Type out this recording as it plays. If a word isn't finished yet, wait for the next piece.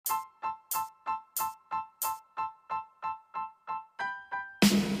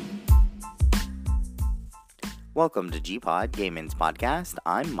Welcome to G-Pod Gaming's podcast.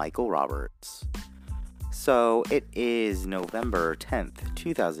 I'm Michael Roberts. So it is November 10th,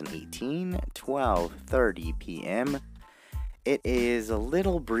 2018, 12:30 p.m. It is a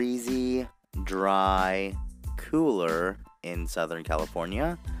little breezy, dry, cooler in Southern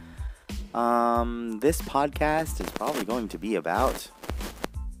California. This podcast is probably going to be about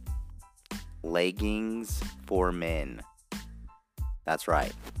leggings for men. That's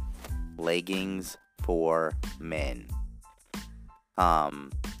right. Leggings for men.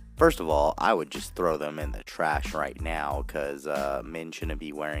 First of all, I would just throw them in the trash right now because men shouldn't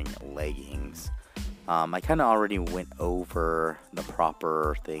be wearing leggings. I kind of already went over the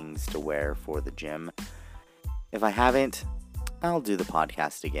proper things to wear for the gym. If I haven't, I'll do the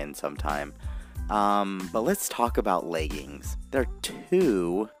podcast again sometime. But let's talk about leggings. There are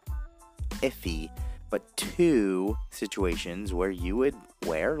two situations where you would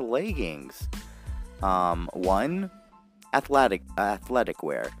wear leggings. One, athletic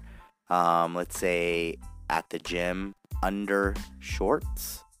wear. Let's say at the gym, under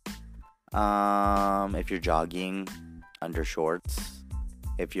shorts. If you're jogging, under shorts.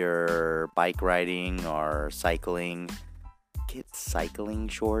 If you're bike riding or cycling, get cycling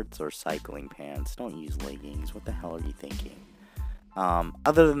shorts or cycling pants. Don't use leggings. What the hell are you thinking?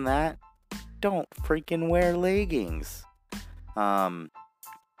 Other than that, don't freaking wear leggings. Well,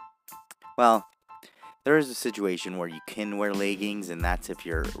 there is a situation where you can wear leggings, and that's if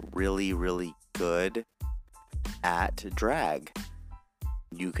you're really, really good at drag.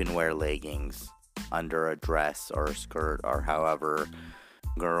 You can wear leggings under a dress or a skirt or however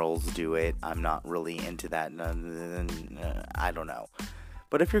girls do it. I'm not really into that. I don't know.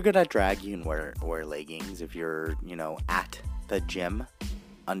 But if you're good at drag, you can wear leggings. If you're, at the gym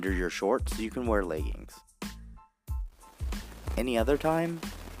under your shorts, you can wear leggings. Any other time,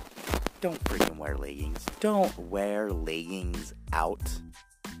 don't freaking wear leggings. Don't wear leggings out.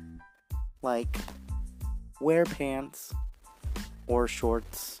 Like, wear pants or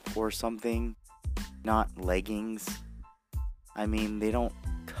shorts or something, not leggings. I mean, they don't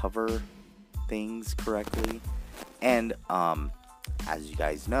cover things correctly. And, as you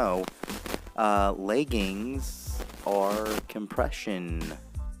guys know, leggings are compression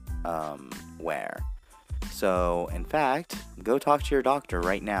wear. So, in fact, go talk to your doctor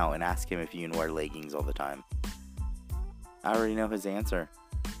right now and ask him if you can wear leggings all the time. I already know his answer.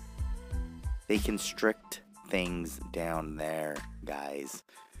 They constrict things down there, guys.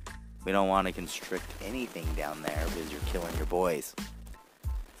 We don't want to constrict anything down there because you're killing your boys.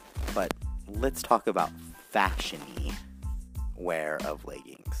 But let's talk about fashion-y wear of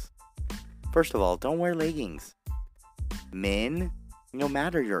leggings. First of all, don't wear leggings. Men, no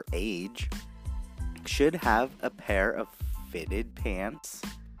matter your age, should have a pair of fitted pants.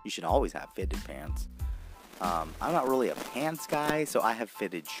 You should always have fitted pants. I'm not really a pants guy, so I have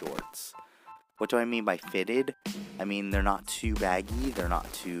fitted shorts. What do I mean by fitted? I mean they're not too baggy, they're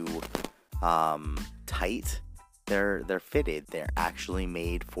not too tight. They're fitted. They're actually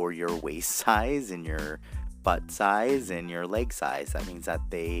made for your waist size and your butt size and your leg size. That means that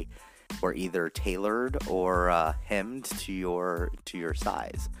they were either tailored or hemmed to your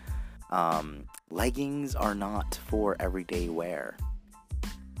size. Leggings are not for everyday wear.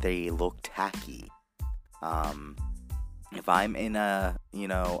 They look tacky. If I'm in a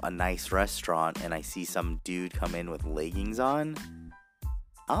nice restaurant and I see some dude come in with leggings on,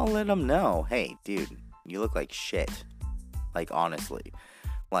 I'll let him know, hey, dude, you look like shit. Like, honestly.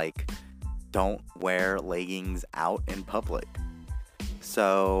 Like, don't wear leggings out in public.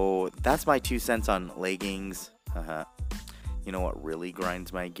 So, that's my 2 cents on leggings. You know what really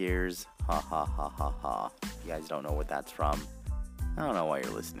grinds my gears? Ha ha ha ha ha. You guys don't know what that's from. I don't know why you're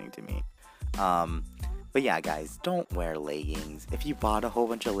listening to me. But yeah, guys, don't wear leggings. If you bought a whole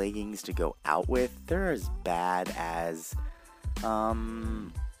bunch of leggings to go out with, they're as bad as,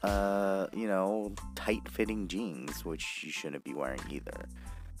 tight-fitting jeans, which you shouldn't be wearing either.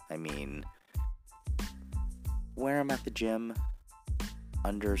 I mean, wear them at the gym,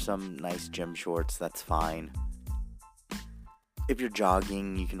 under some nice gym shorts, that's fine. If you're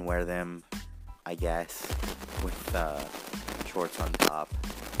jogging, you can wear them, I guess, with shorts on top.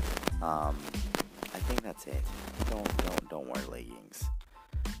 I think that's it. Don't wear leggings.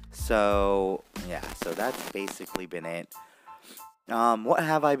 So that's basically been it. What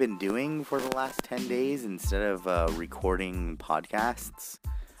have I been doing for the last 10 days instead of recording podcasts?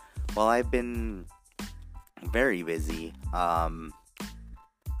 Well, I've been very busy.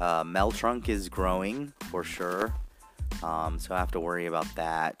 Mel Trunk is growing for sure. So I have to worry about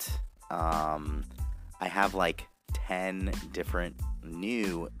that. I have like 10 different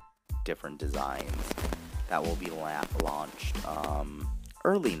designs that will be launched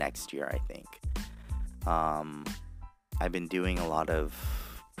early next year, I think. I've been doing a lot of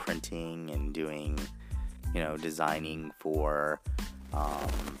printing and doing, designing for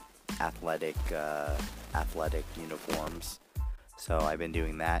athletic uniforms. So I've been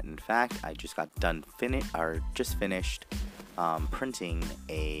doing that. In fact, I just got finished printing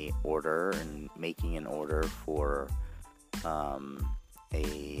a order and making an order for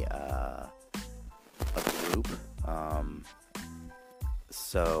a group.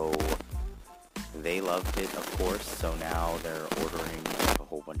 So they loved it, of course. So now they're ordering a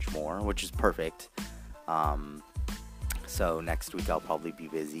whole bunch more, which is perfect. So next week I'll probably be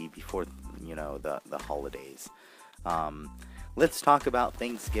busy before the holidays. Let's talk about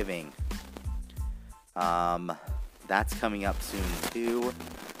Thanksgiving. That's coming up soon too.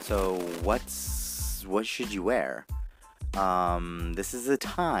 So what should you wear? This is a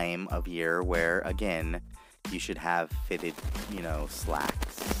time of year where, again, you should have fitted,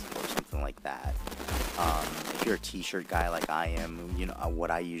 slacks or something like that. If you're a t-shirt guy like I am, what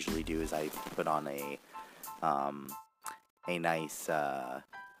I usually do is I put on a nice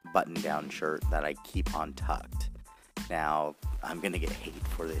button-down shirt that I keep untucked. Now, I'm gonna get hate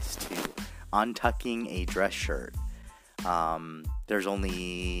for this too. Untucking a dress shirt. There's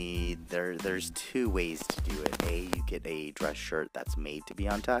two ways to do it. A, you get a dress shirt that's made to be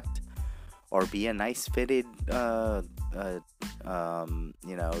untucked, or B, a nice fitted, dress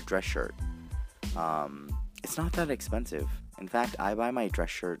shirt. It's not that expensive. In fact, I buy my dress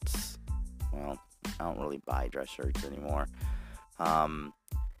shirts. Well, I don't really buy dress shirts anymore. I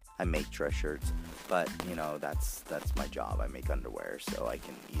make dress shirts, but that's my job. I make underwear, so I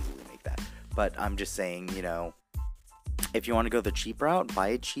can easily make that. But I'm just saying, if you want to go the cheap route, buy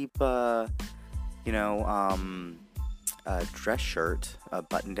a cheap, dress shirt, a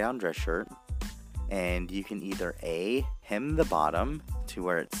button-down dress shirt, and you can either A, hem the bottom to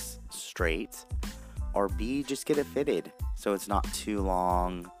where it's straight, or B, just get it fitted so it's not too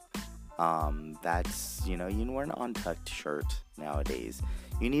long. You can wear an untucked shirt nowadays.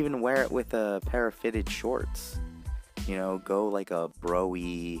 You can even wear it with a pair of fitted shorts. Go like a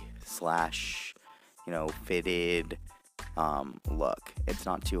bro-y / fitted look. It's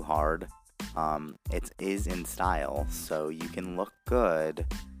not too hard. It is in style, so you can look good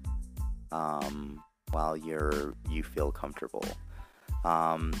while you feel comfortable.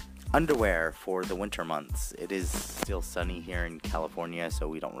 Underwear for the winter months. It is still sunny here in California, so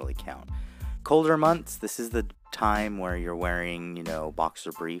we don't really count. Colder months, this is the time where you're wearing,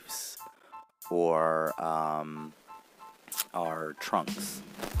 boxer briefs or trunks.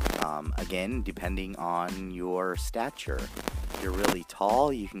 Again, depending on your stature. If you're really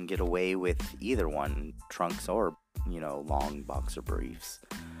tall, you can get away with either one, trunks or, long boxer briefs.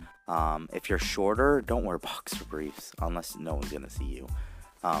 If you're shorter, don't wear boxer briefs unless no one's gonna see you.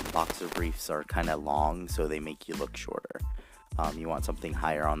 Boxer briefs are kind of long, so they make you look shorter. You want something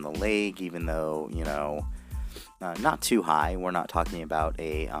higher on the leg, even though, not too high. We're not talking about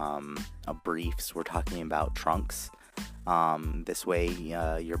a briefs. We're talking about trunks. This way,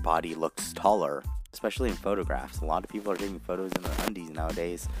 your body looks taller, especially in photographs. A lot of people are taking photos in their undies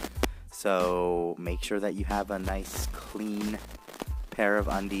nowadays. So make sure that you have a nice, clean pair of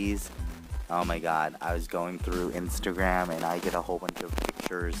undies. Oh my God, I was going through Instagram and I get a whole bunch of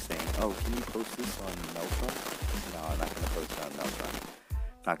pictures saying, "Oh, can you post this on Meltra?" No, I'm not gonna post it on Meltra.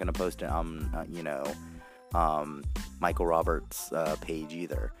 I'm not gonna post it on, Michael Roberts' page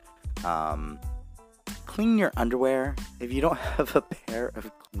either. Clean your underwear. If you don't have a pair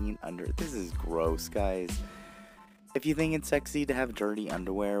of clean underwear, this is gross, guys. If you think it's sexy to have dirty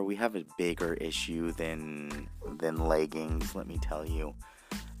underwear, we have a bigger issue than leggings, let me tell you.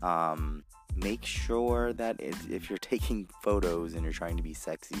 Make sure that if you're taking photos and you're trying to be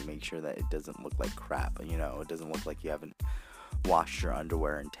sexy, make sure that it doesn't look like crap. It doesn't look like you haven't washed your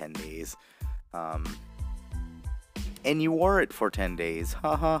underwear in 10 days. And you wore it for 10 days.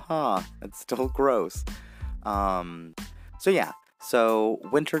 Ha ha ha. That's still gross. So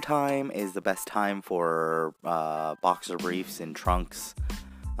wintertime is the best time for boxer briefs and trunks.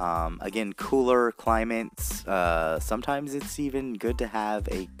 Again, cooler climates. Sometimes it's even good to have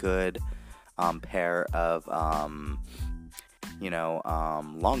a good pair of long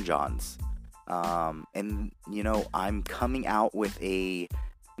johns. And I'm coming out with a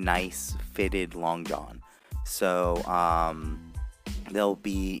nice fitted long john. So they'll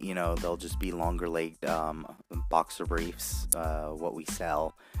just be longer legged boxer briefs, what we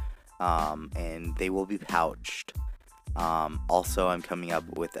sell, and they will be pouched. Also, I'm coming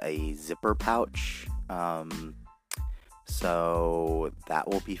up with a zipper pouch, so that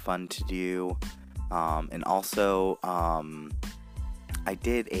will be fun to do. And also, I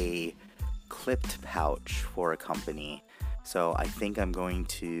did a clipped pouch for a company. So I think I'm going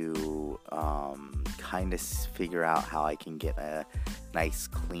to kind of figure out how I can get a nice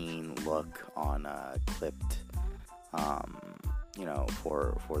clean look on a clipped,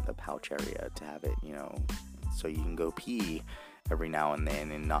 for the pouch area, to have it, so you can go pee every now and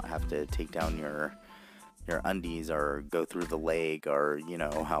then and not have to take down your undies or go through the leg, or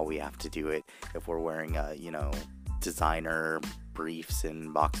how we have to do it if we're wearing designer briefs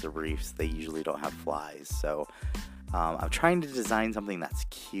and boxer briefs. They usually don't have flies. So I'm trying to design something that's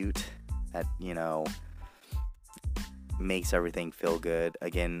cute, that makes everything feel good.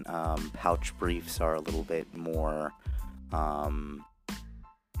 Again, pouch briefs are a little bit more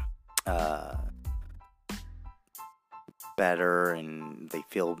better, and they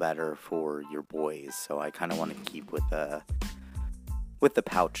feel better for your boys. So I kind of want to keep with the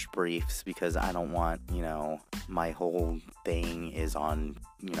pouch briefs, because I don't want, my whole thing is on,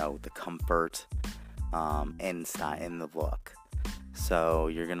 the comfort and style and the look. So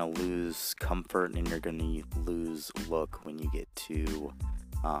you're gonna lose comfort and you're gonna lose look when you get to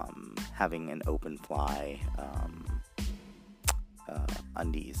having an open fly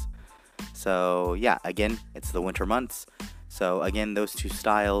undies. So yeah, again, it's the winter months. So again, those two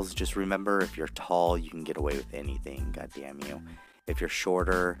styles, just remember, if you're tall, you can get away with anything, god damn you. If you're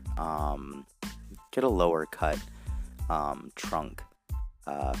shorter, get a lower cut trunk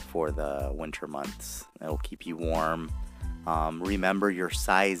for the winter months. It'll keep you warm. Remember your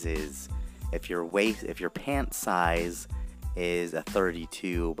sizes. If your pant size is a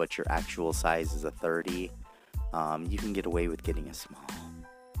 32, but your actual size is a 30, you can get away with getting a small.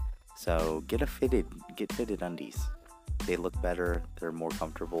 So get fitted undies. They look better. They're more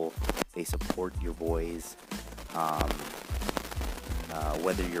comfortable. They support your boys.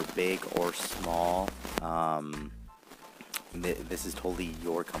 Whether you're big or small, this is totally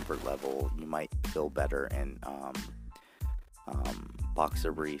your comfort level. You might feel better in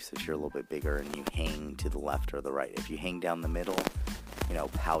boxer briefs if you're a little bit bigger and you hang to the left or the right. If you hang down the middle,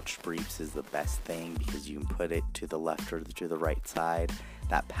 pouch briefs is the best thing, because you can put it to the left or to the right side.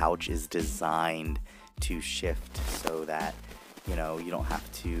 That pouch is designed to shift so that you don't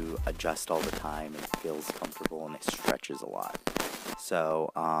have to adjust all the time. It feels comfortable and it stretches a lot.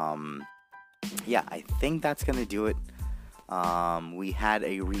 So yeah, I think that's gonna do it. We had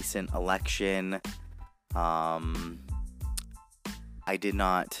a recent election. I did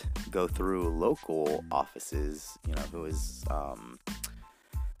not go through local offices, who is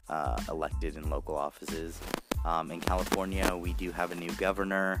elected in local offices. In California, we do have a new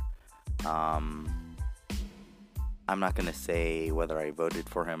governor. I'm not going to say whether I voted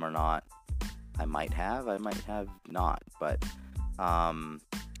for him or not. I might have not. But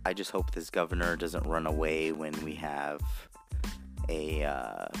I just hope this governor doesn't run away when we have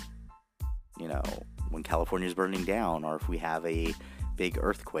when California's burning down, or if we have a big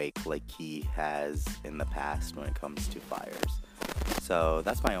earthquake like he has in the past when it comes to fires. So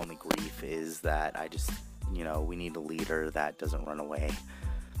that's my only grief, is that I just, we need a leader that doesn't run away.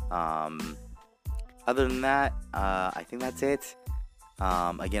 Other than that, I think that's it.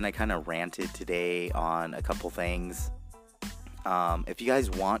 Again, I kind of ranted today on a couple things. If you guys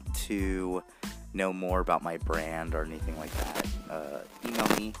want to know more about my brand or anything like that, email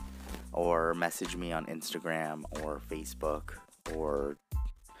me or message me on Instagram or Facebook, or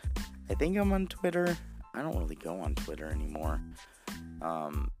I think I'm on Twitter. I don't really go on Twitter anymore.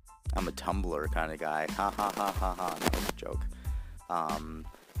 I'm a Tumblr kind of guy. Ha ha ha ha ha. That was a joke.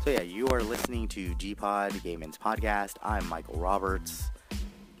 So yeah, you are listening to G-Pod, Gay Men's Podcast. I'm Michael Roberts.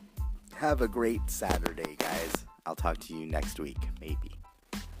 Have a great Saturday, guys. I'll talk to you next week, maybe.